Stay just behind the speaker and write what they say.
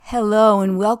Hello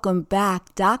and welcome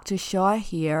back. Dr. Shaw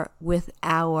here with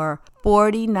our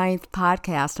 49th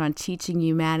podcast on teaching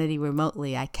humanity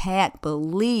remotely. I can't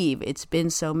believe it's been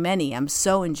so many. I'm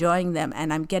so enjoying them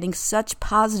and I'm getting such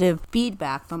positive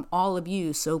feedback from all of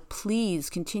you. So please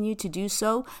continue to do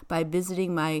so by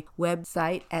visiting my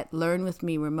website at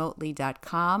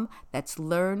learnwithmeremotely.com. That's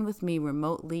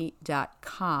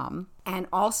learnwithmeremotely.com. And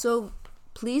also,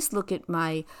 please look at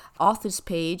my author's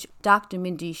page, Dr.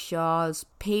 Mindy Shaw's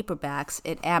paperbacks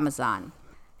at Amazon.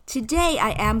 Today,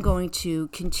 I am going to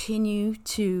continue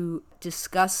to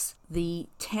discuss the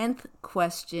 10th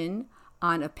question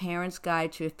on A Parent's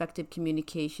Guide to Effective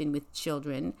Communication with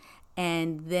Children.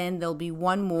 And then there'll be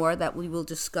one more that we will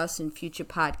discuss in future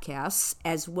podcasts,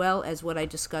 as well as what I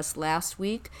discussed last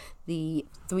week, the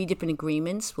 3 different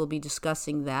agreements. We'll be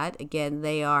discussing that. Again,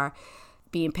 they are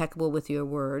be impeccable with your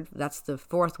word. That's the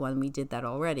 4th one. We did that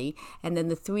already. And then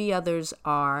the 3 others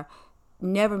are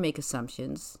never make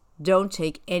assumptions, don't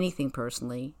take anything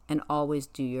personally, and always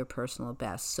do your personal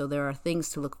best. So there are things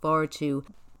to look forward to.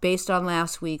 Based on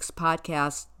last week's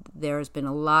podcast, there has been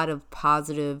a lot of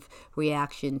positive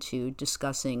reaction to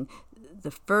discussing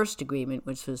the first agreement,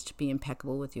 which was to be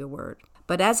impeccable with your word.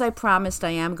 But as I promised, I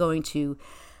am going to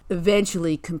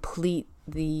eventually complete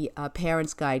the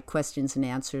Parent's Guide questions and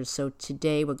answers. So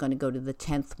today we're going to go to the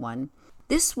 10th one.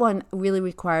 This one really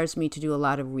requires me to do a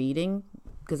lot of reading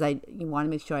because you want to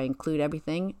make sure I include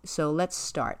everything. So let's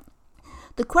start.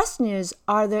 The question is,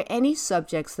 are there any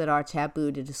subjects that are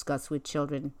taboo to discuss with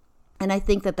children? And I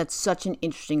think that that's such an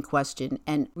interesting question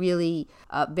and really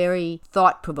a very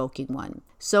thought-provoking one.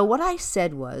 So what I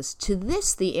said was, to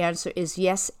this the answer is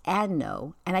yes and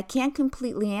no. And I can't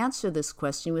completely answer this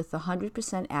question with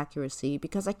 100% accuracy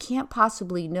because I can't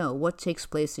possibly know what takes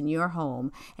place in your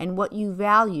home and what you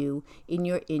value in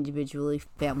your individual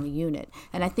family unit.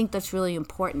 And I think that's really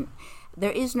important.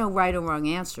 There is no right or wrong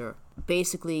answer.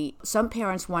 Basically, some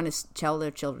parents want to tell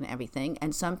their children everything,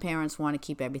 and some parents want to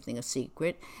keep everything a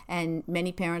secret, and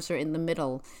many parents are in the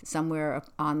middle, somewhere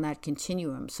on that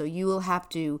continuum. So you will have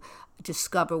to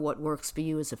discover what works for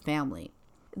you as a family.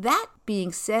 That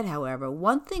being said, however,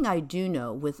 one thing I do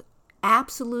know with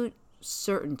absolute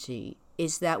certainty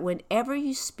is that whenever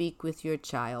you speak with your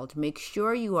child, make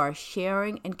sure you are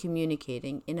sharing and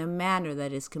communicating in a manner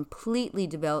that is completely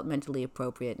developmentally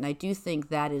appropriate. And I do think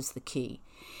that is the key.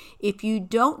 If you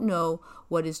don't know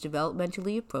what is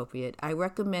developmentally appropriate, I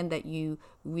recommend that you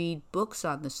read books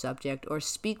on the subject or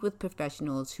speak with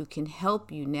professionals who can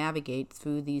help you navigate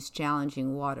through these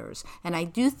challenging waters. And I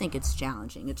do think it's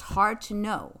challenging. It's hard to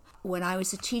know. When I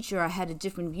was a teacher, I had a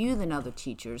different view than other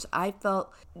teachers. I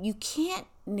felt you can't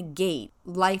negate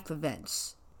life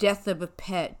events, death of a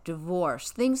pet,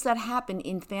 divorce, things that happen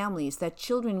in families that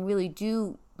children really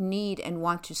do need and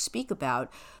want to speak about,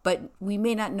 but we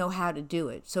may not know how to do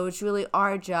it. So it's really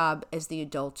our job as the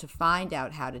adult to find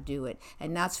out how to do it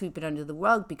and not sweep it under the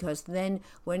rug, because then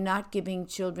we're not giving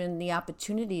children the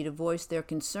opportunity to voice their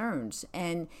concerns.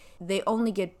 And they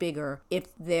only get bigger if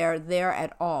they're there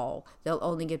at all. They'll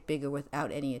only get bigger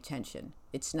without any attention.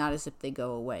 It's not as if they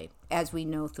go away, as we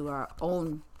know through our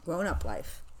own grown-up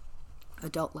life,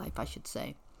 adult life, I should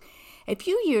say. A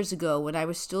few years ago, when I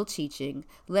was still teaching,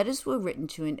 letters were written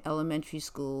to an elementary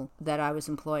school that I was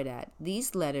employed at.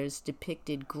 These letters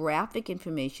depicted graphic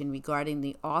information regarding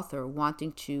the author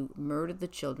wanting to murder the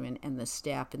children and the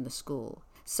staff in the school.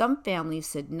 Some families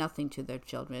said nothing to their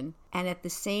children and at the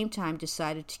same time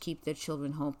decided to keep their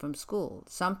children home from school.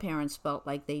 Some parents felt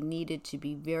like they needed to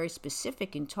be very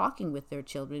specific in talking with their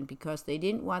children because they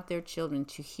didn't want their children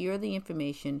to hear the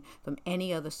information from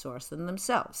any other source than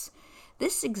themselves.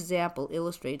 This example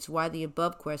illustrates why the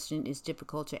above question is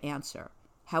difficult to answer.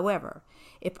 However,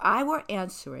 if I were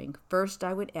answering, first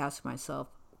I would ask myself,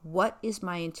 what is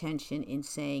my intention in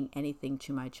saying anything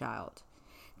to my child?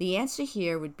 The answer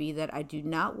here would be that I do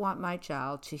not want my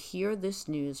child to hear this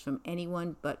news from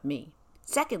anyone but me.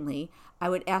 Secondly, I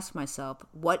would ask myself,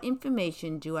 what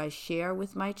information do I share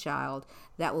with my child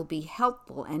that will be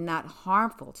helpful and not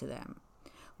harmful to them?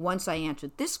 Once I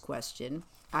answered this question,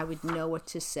 I would know what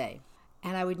to say,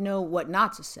 and I would know what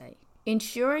not to say,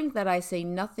 ensuring that I say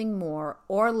nothing more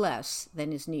or less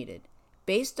than is needed.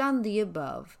 Based on the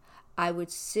above, I would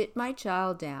sit my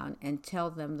child down and tell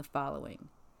them the following.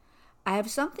 I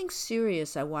have something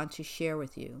serious I want to share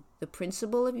with you. The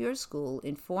principal of your school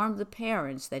informed the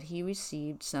parents that he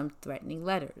received some threatening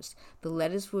letters. The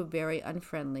letters were very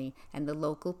unfriendly, and the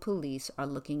local police are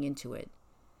looking into it.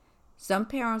 Some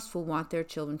parents will want their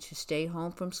children to stay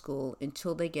home from school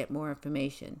until they get more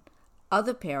information.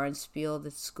 Other parents feel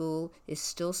that school is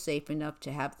still safe enough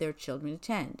to have their children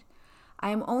attend. I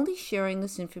am only sharing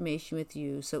this information with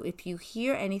you, so if you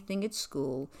hear anything at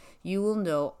school, you will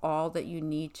know all that you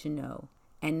need to know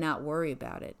and not worry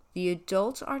about it. The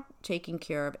adults are taking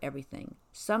care of everything.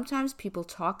 Sometimes people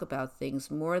talk about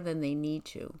things more than they need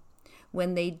to.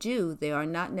 When they do, they are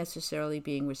not necessarily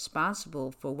being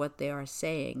responsible for what they are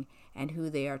saying and who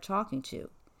they are talking to.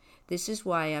 This is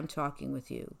why I'm talking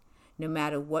with you. No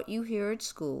matter what you hear at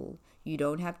school, you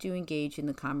don't have to engage in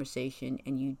the conversation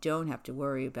and you don't have to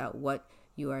worry about what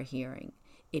you are hearing.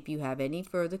 If you have any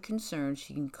further concerns,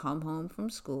 you can come home from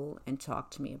school and talk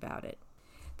to me about it.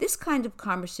 This kind of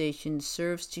conversation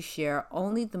serves to share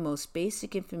only the most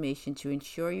basic information to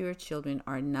ensure your children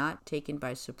are not taken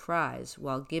by surprise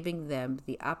while giving them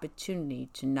the opportunity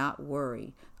to not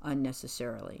worry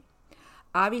unnecessarily.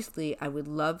 Obviously, I would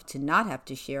love to not have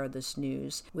to share this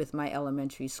news with my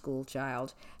elementary school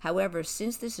child. However,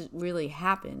 since this has really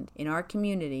happened in our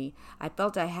community, I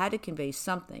felt I had to convey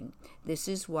something. This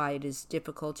is why it is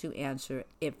difficult to answer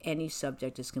if any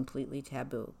subject is completely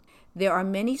taboo. There are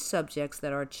many subjects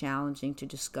that are challenging to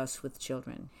discuss with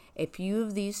children. A few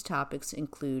of these topics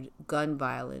include gun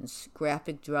violence,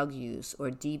 graphic drug use, or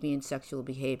deviant sexual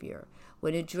behavior.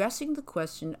 When addressing the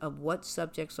question of what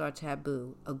subjects are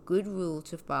taboo, a good rule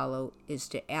to follow is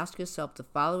to ask yourself the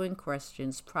following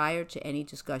questions prior to any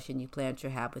discussion you plan to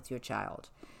have with your child.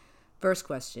 First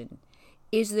question,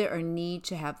 is there a need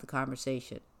to have the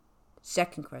conversation?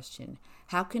 Second question,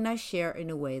 how can I share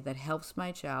in a way that helps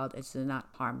my child and does not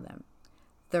harm them?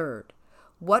 Third,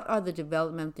 what are the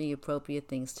developmentally appropriate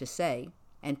things to say?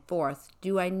 And fourth,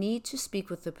 do I need to speak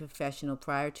with a professional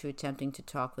prior to attempting to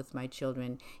talk with my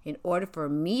children in order for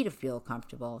me to feel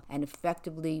comfortable and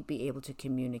effectively be able to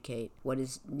communicate what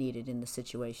is needed in the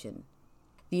situation?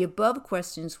 The above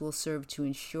questions will serve to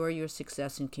ensure your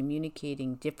success in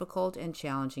communicating difficult and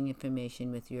challenging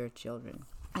information with your children.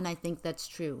 And I think that's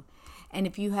true. And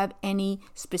if you have any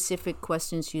specific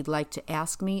questions you'd like to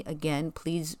ask me, again,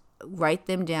 please write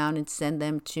them down and send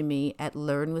them to me at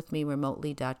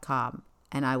learnwithmeremotely.com,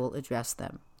 and I will address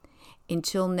them.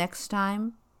 Until next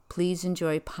time, please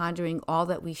enjoy pondering all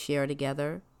that we share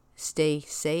together. Stay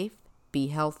safe, be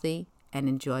healthy, and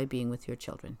enjoy being with your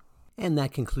children. And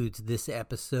that concludes this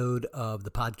episode of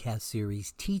the podcast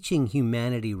series, Teaching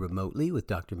Humanity Remotely with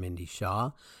Dr. Mindy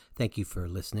Shaw. Thank you for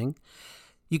listening.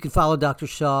 You can follow Dr.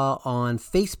 Shaw on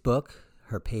Facebook.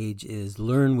 Her page is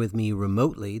Learn With Me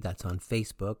Remotely. That's on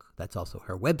Facebook. That's also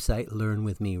her website,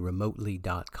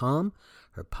 learnwithmeremotely.com.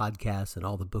 Her podcasts and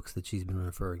all the books that she's been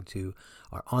referring to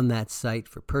are on that site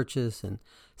for purchase, and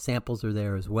samples are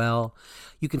there as well.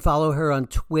 You can follow her on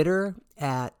Twitter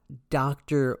at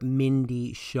Dr.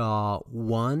 Mindy Shaw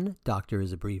 1. Doctor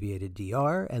is abbreviated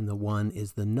DR, and the 1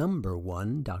 is the number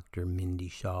 1, Dr. Mindy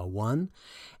Shaw 1.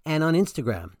 And on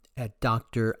Instagram at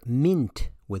Dr. Mint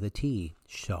with a T,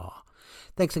 Shaw.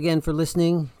 Thanks again for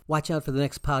listening. Watch out for the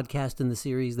next podcast in the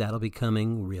series. That'll be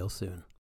coming real soon.